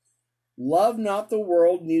 Love not the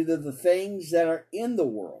world, neither the things that are in the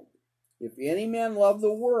world. If any man love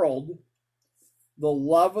the world, the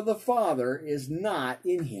love of the Father is not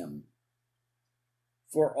in him.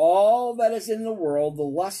 For all that is in the world, the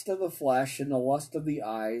lust of the flesh, and the lust of the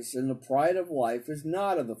eyes, and the pride of life, is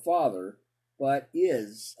not of the Father, but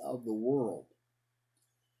is of the world.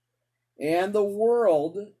 And the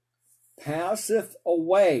world passeth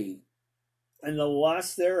away, and the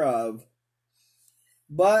lust thereof,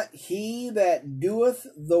 but he that doeth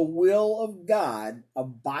the will of God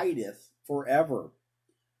abideth forever.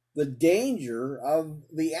 The danger of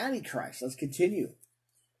the Antichrist. Let's continue.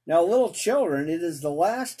 Now, little children, it is the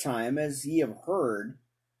last time, as ye have heard,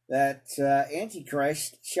 that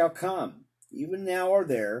Antichrist shall come. Even now are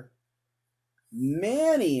there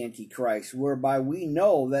many Antichrists, whereby we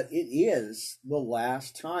know that it is the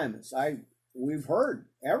last time. We've heard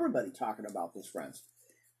everybody talking about this, friends.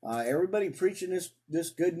 Everybody preaching this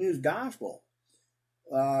good news gospel,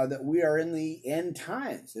 that we are in the end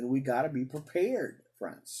times, and we got to be prepared,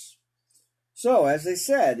 friends. So, as they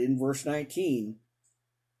said in verse 19,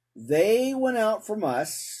 they went out from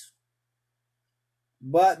us,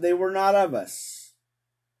 but they were not of us.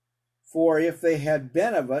 For if they had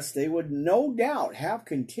been of us, they would no doubt have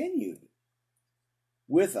continued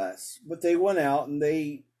with us. But they went out, and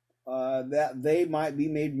that they might be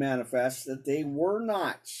made manifest that they were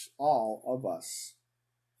not all of us.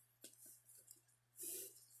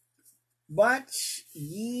 But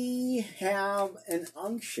ye have an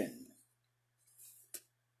unction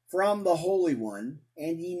from the Holy One,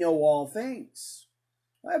 and ye know all things.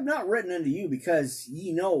 I have not written unto you because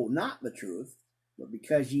ye know not the truth, but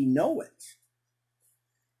because ye know it,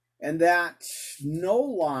 and that no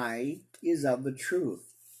lie is of the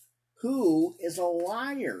truth. Who is a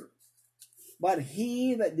liar but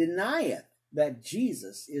he that denieth that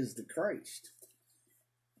Jesus is the Christ?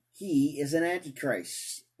 He is an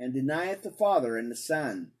Antichrist, and denieth the Father and the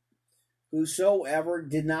Son. Whosoever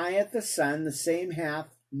denieth the Son, the same hath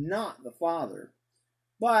not the Father.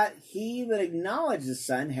 But he that acknowledges the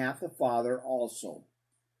Son hath the Father also.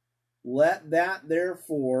 Let that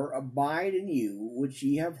therefore abide in you which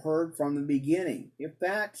ye have heard from the beginning. If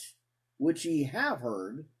that which ye have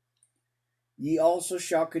heard, ye also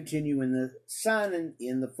shall continue in the Son and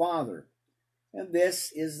in the Father. And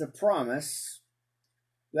this is the promise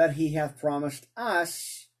that he hath promised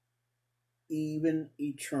us, even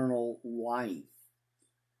eternal life.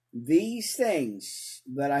 These things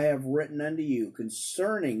that I have written unto you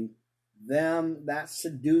concerning them that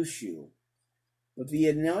seduce you. But the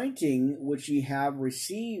anointing which ye have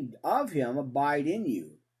received of him abideth in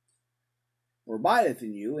you,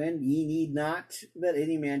 and ye need not that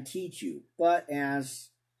any man teach you, but as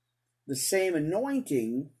the same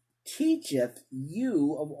anointing teacheth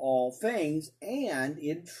you of all things, and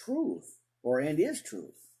in truth. and is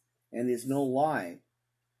truth, and is no lie.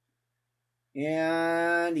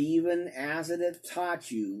 And even as it hath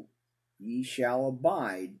taught you, ye shall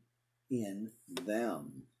abide in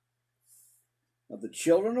them. Of the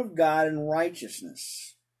children of God in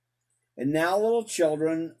righteousness. And now, little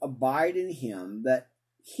children, abide in him, that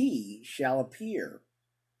he shall appear.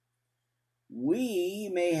 We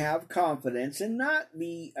may have confidence and not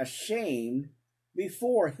be ashamed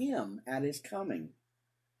before him at his coming.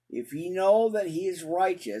 If ye know that he is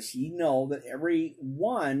righteous, ye know that every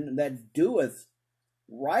one that doeth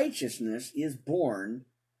righteousness is born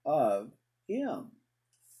of him.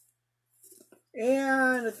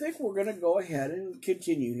 And I think we're going to go ahead and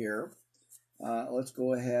continue here. Let's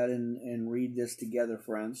go ahead and read this together,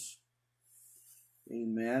 friends.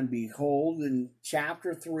 Amen. Behold, in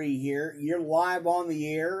chapter 3 here, you're live on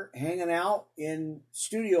the air, hanging out in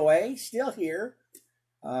Studio A, still here.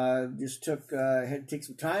 Just had to take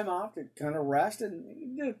some time off to kind of rest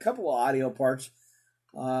and did a couple of audio parts.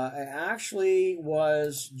 I actually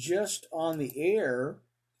was just on the air.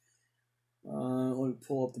 Let me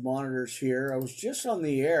pull up the monitors here. I was just on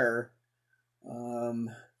the air.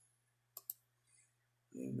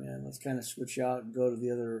 Amen. Let's kind of switch out and go to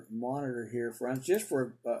the other monitor here, friends, just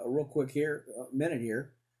for a real quick minute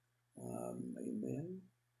here. Amen.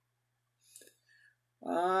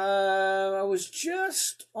 I was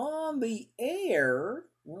just on the air.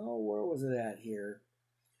 Well, where was it at here?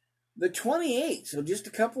 The 28th, so just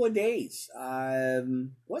a couple of days.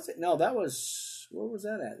 Was it? No, that was, where was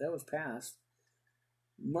that at? That was past.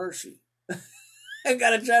 Mercy. I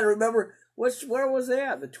gotta try to remember, where was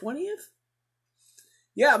that? The 20th?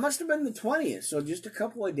 Yeah, it must have been the 20th, so just a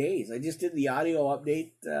couple of days. I just did the audio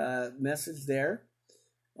update message there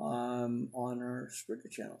on our Spreaker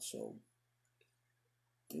channel, so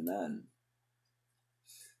amen.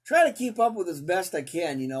 Try to keep up with as best I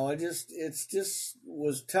can, you know. It's just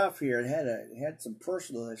was tough here. It had some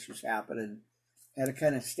personal issues happen, and had to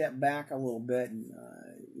kind of step back a little bit, and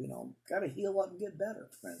got to heal up and get better,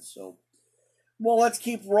 friends. So, well, let's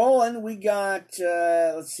keep rolling. We got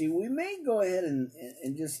let's see. We may go ahead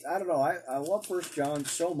and just, I don't know. I love 1 John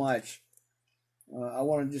so much. I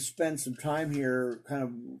want to just spend some time here, kind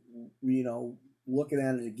of looking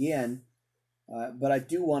at it again. But I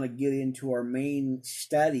do want to get into our main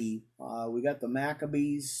study. We got the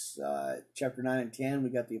Maccabees, chapter 9 and 10. We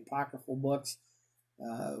got the Apocryphal books,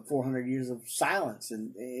 400 Years of Silence.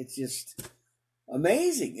 And it's just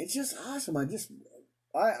amazing. It's just awesome.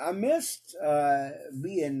 I missed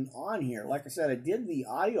being on here. Like I said, I did the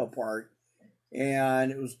audio part,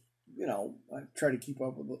 and it was, I try to keep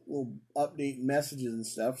up with little update messages and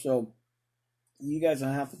stuff. So you guys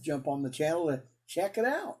don't have to jump on the channel to check it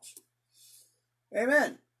out.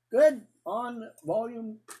 Amen. Good. On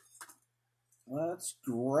volume. Let's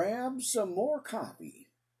grab some more coffee.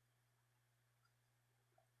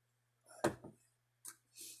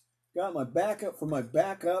 Got my backup for my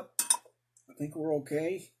backup. I think we're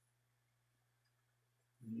okay.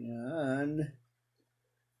 And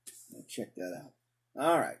let's check that out.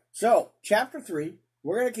 All right. So, chapter 3.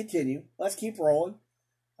 We're going to continue. Let's keep rolling.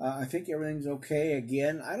 I think everything's okay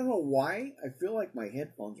again. I don't know why. I feel like my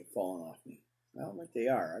headphones are falling off me. I don't think they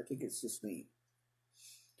are. I think it's just me.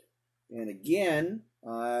 And again,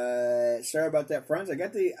 sorry about that, friends.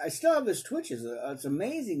 I still have this twitches. It's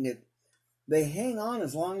amazing that they hang on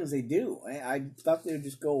as long as they do. I thought they would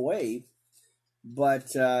just go away,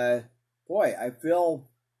 but boy, I feel,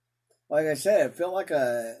 like I said, I feel like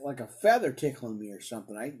a feather tickling me or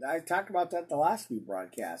something. I talked about that the last few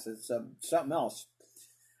broadcasts. It's something else.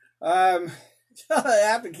 I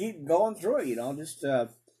have to keep going through it. Just.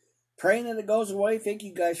 Praying that it goes away. Thank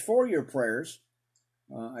you guys for your prayers.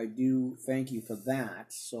 I do thank you for that.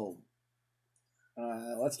 So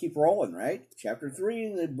let's keep rolling, right? Chapter 3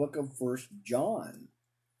 in the book of 1 John.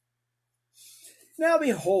 Now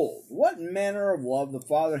behold, what manner of love the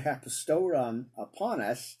Father hath bestowed upon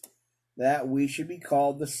us, that we should be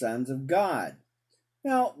called the sons of God.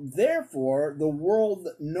 Now therefore the world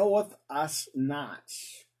knoweth us not,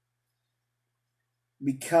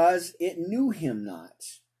 because it knew him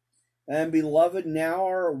not. And beloved, now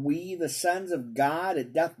are we the sons of God.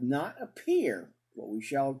 It doth not appear what we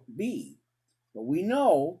shall be. But we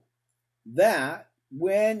know that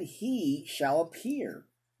when he shall appear,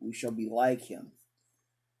 we shall be like him.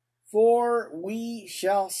 For we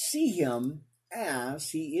shall see him as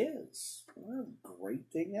he is. What a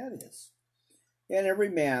great thing that is. And every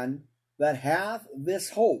man that hath this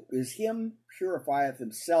hope is him purifieth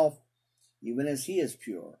himself, even as he is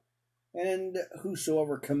pure. And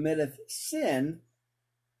whosoever committeth sin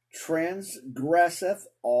transgresseth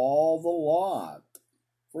all the law.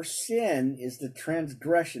 For sin is the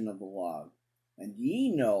transgression of the law. And ye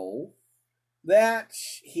know that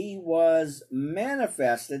he was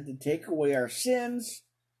manifested to take away our sins,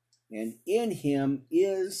 and in him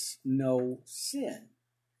is no sin.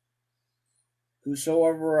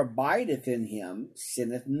 Whosoever abideth in him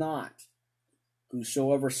sinneth not.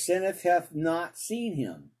 Whosoever sinneth hath not seen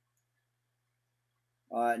him,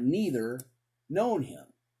 neither known him.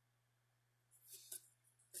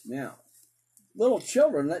 Now, little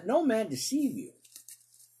children, let no man deceive you.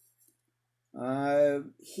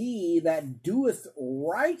 He that doeth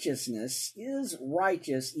righteousness is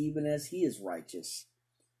righteous, even as he is righteous.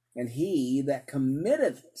 And he that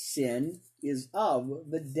committeth sin is of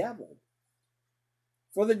the devil.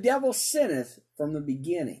 For the devil sinneth from the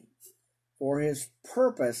beginning. For his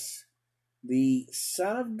purpose the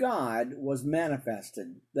Son of God was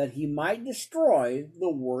manifested, that he might destroy the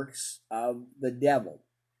works of the devil.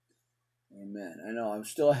 Amen. I know I'm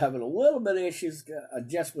still having a little bit of issues,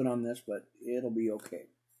 adjustment on this, but it'll be okay.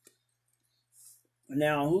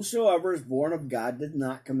 Now, whosoever is born of God does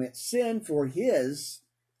not commit sin, for his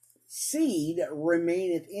seed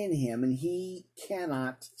remaineth in him, and he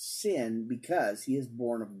cannot sin because he is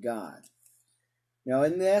born of God. Now,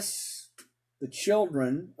 in this, the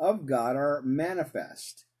children of God are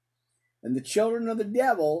manifest, and the children of the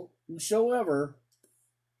devil, whosoever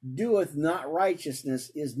doeth not righteousness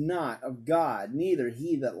is not of God, neither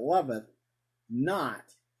he that loveth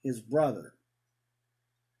not his brother.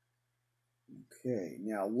 Okay,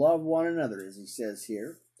 now love one another, as he says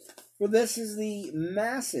here. For this is the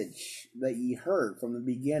message that ye heard from the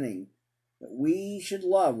beginning, that we should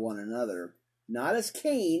love one another, not as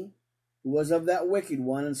Cain, who was of that wicked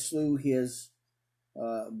one and slew his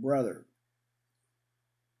brother.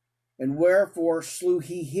 And wherefore slew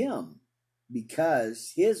he him?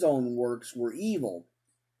 Because his own works were evil,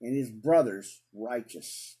 and his brother's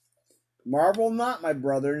righteous. Marvel not, my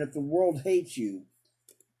brethren, if the world hates you.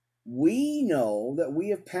 We know that we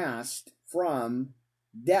have passed from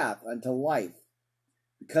death unto life,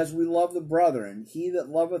 because we love the brethren. He that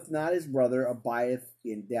loveth not his brother abideth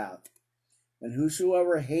in death. And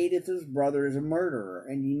whosoever hateth his brother is a murderer,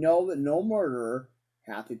 and ye know that no murderer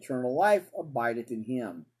hath eternal life abideth in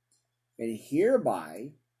him. And hereby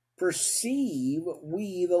perceive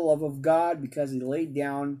we the love of God, because he laid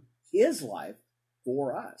down his life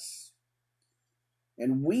for us.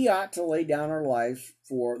 And we ought to lay down our lives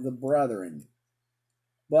for the brethren.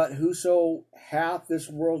 But whoso hath this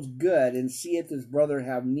world's good, and seeth his brother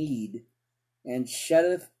have need, and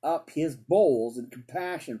shutteth up his bowels in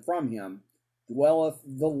compassion from him, dwelleth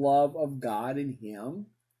the love of God in him?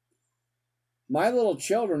 My little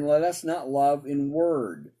children, let us not love in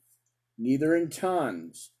word, neither in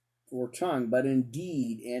tongue, but in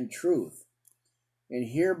deed and truth. And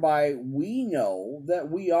hereby we know that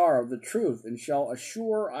we are of the truth, and shall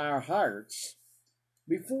assure our hearts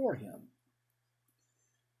before him.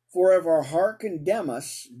 For if our heart condemn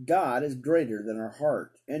us, God is greater than our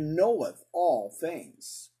heart, and knoweth all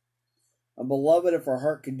things. And beloved, if our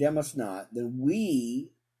heart condemn us not, then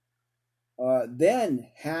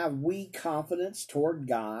have we confidence toward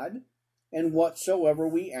God, and whatsoever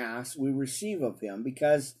we ask we receive of him,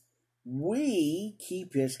 because we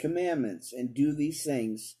keep his commandments, and do these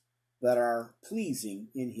things that are pleasing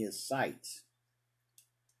in his sight.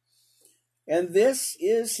 And this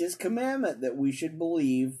is his commandment, that we should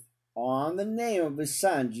believe on the name of his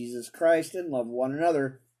Son, Jesus Christ, and love one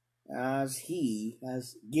another as he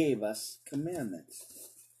has gave us commandments.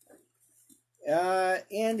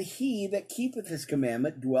 And he that keepeth his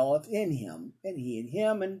commandment dwelleth in him, and he in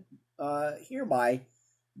him, and hereby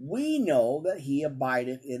we know that he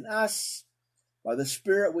abideth in us by the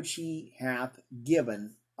Spirit which he hath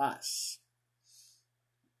given us.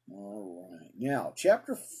 All right. Now,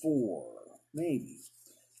 chapter 4. Maybe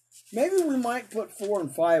we might put 4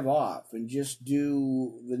 and 5 off and just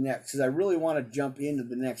do the next, because I really want to jump into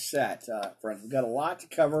the next set, friends. We've got a lot to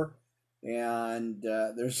cover, and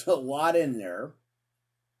there's a lot in there.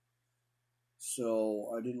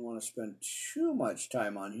 So I didn't want to spend too much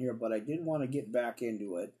time on here, but I did want to get back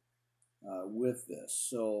into it with this.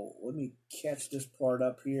 So let me catch this part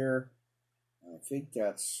up here. I think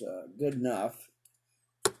that's good enough.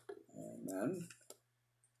 Amen.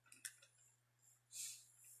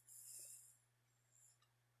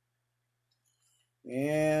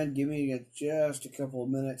 And give me just a couple of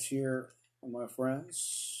minutes here, my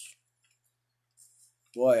friends.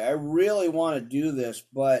 Boy, I really want to do this,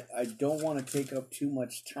 but I don't want to take up too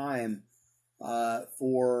much time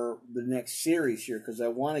for the next series here, because I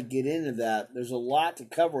want to get into that. There's a lot to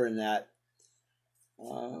cover in that,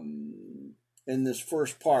 in this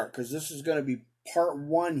first part, because this is going to be part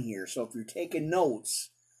 1 here. So if you're taking notes,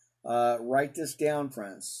 write this down,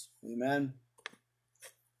 friends. Amen.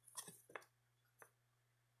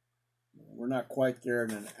 We're not quite there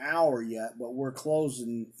in an hour yet, but we're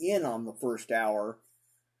closing in on the first hour.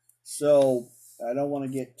 So I don't want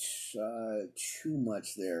to get too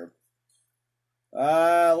much there.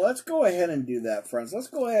 Let's go ahead and do that, friends. Let's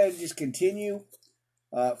go ahead and just continue.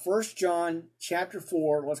 1 John chapter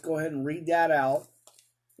 4. Let's go ahead and read that out.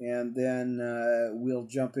 And then we'll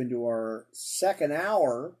jump into our second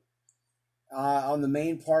hour on the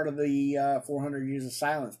main part of the 400 Years of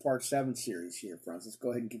Silence, Part 7 series here, friends. Let's go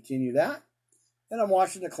ahead and continue that. And I'm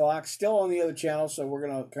watching the clock, still on the other channel, so we're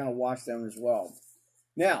going to kind of watch them as well.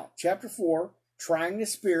 Now, chapter 4, Trying the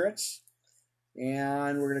Spirits.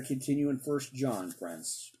 And we're going to continue in 1 John,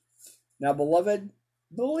 friends. Now, beloved,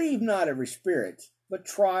 believe not every spirit, but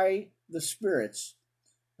try the spirits,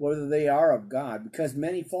 whether they are of God, because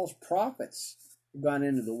many false prophets have gone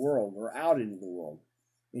into the world, or out into the world.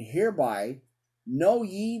 And hereby know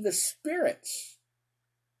ye the spirits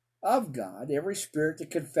of God. Every spirit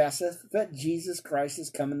that confesseth that Jesus Christ is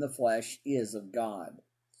come in the flesh is of God.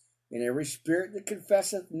 And every spirit that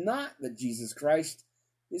confesseth not that Jesus Christ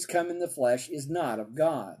is come in the flesh is not of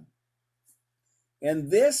God. And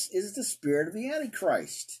this is the spirit of the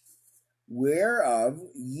Antichrist, whereof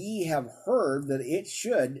ye have heard that it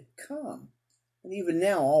should come. And even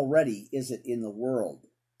now already is it in the world.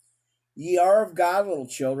 Ye are of God, little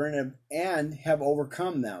children, and have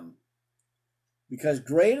overcome them. Because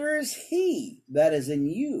greater is he that is in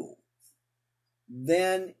you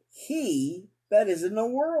than he that is in the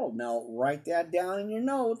world. Now, write that down in your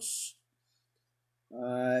notes.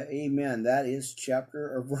 Amen. That is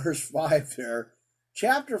verse 5 there.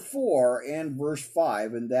 Chapter 4 and verse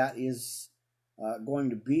 5, and that is going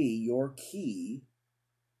to be your key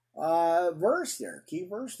verse there. Key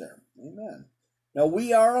verse there. Amen. Now,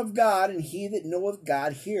 we are of God, and he that knoweth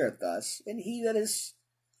God heareth us, and he that is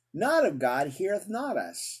not of God heareth not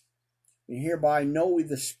us. And hereby know we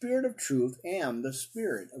the spirit of truth and the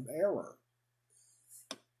spirit of error.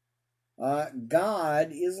 God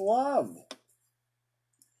is love.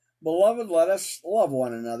 Beloved, let us love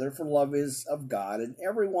one another, for love is of God, and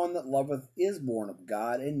every one that loveth is born of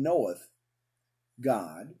God, and knoweth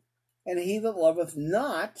God. And he that loveth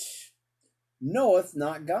not knoweth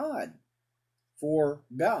not God, for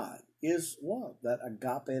God is love, that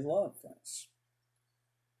agape love, friends.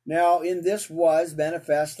 Now, in this was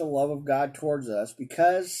manifest the love of God towards us,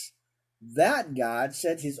 because that God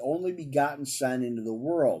sent his only begotten Son into the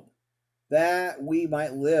world, that we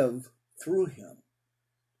might live through him.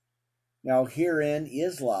 Now, herein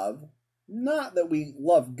is love, not that we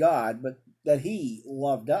love God, but that he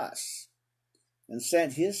loved us, and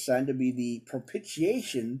sent his Son to be the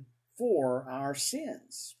propitiation for our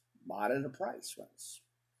sins, bought at a price, friends.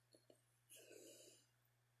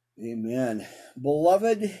 Amen.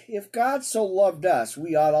 Beloved, if God so loved us,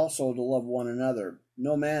 we ought also to love one another.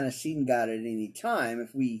 No man has seen God at any time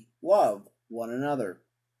if we love one another.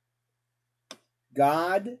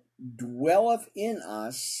 God dwelleth in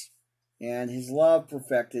us, and his love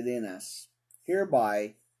perfected in us.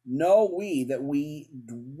 Hereby know we that we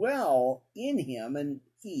dwell in him, and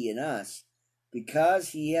he in us, because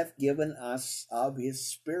he hath given us of his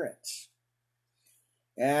Spirit.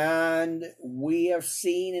 And we have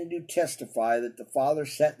seen and do testify that the Father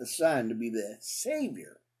sent the Son to be the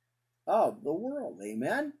Savior of the world.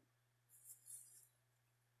 Amen.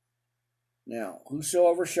 Now,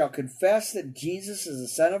 whosoever shall confess that Jesus is the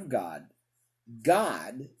Son of God,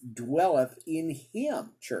 God dwelleth in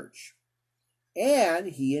him, church, and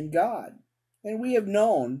he in God. And we have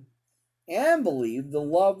known and believed the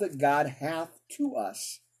love that God hath to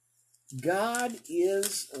us. God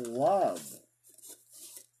is love.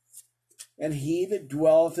 And he that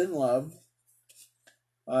dwelleth in love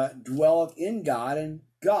dwelleth in God, and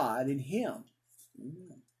God in him.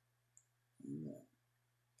 Amen.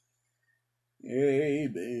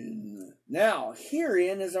 Amen. Now,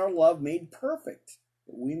 herein is our love made perfect,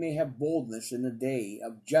 that we may have boldness in the day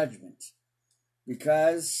of judgment.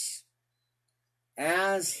 Because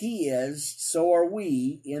as he is, so are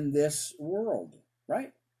we in this world.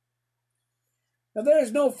 Right? Now, there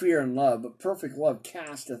is no fear in love, but perfect love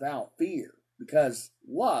casteth out fear, because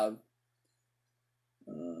love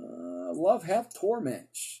hath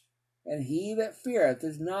torments, and he that feareth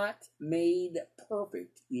is not made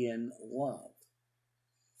perfect in love.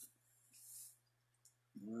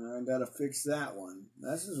 I gotta fix that one.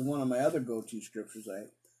 This is one of my other go-to scriptures I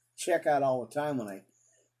check out all the time when I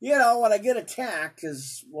get attacked.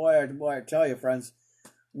 Because boy, I tell you, friends,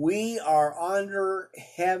 We are under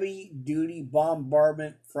heavy duty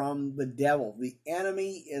bombardment from the devil. The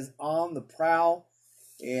enemy is on the prowl,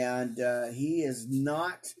 and he is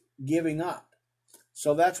not giving up.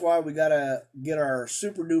 So that's why we got to get our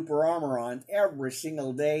super duper armor on every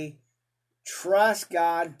single day. Trust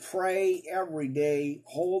God, pray every day,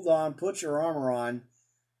 hold on, put your armor on,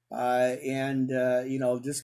 and just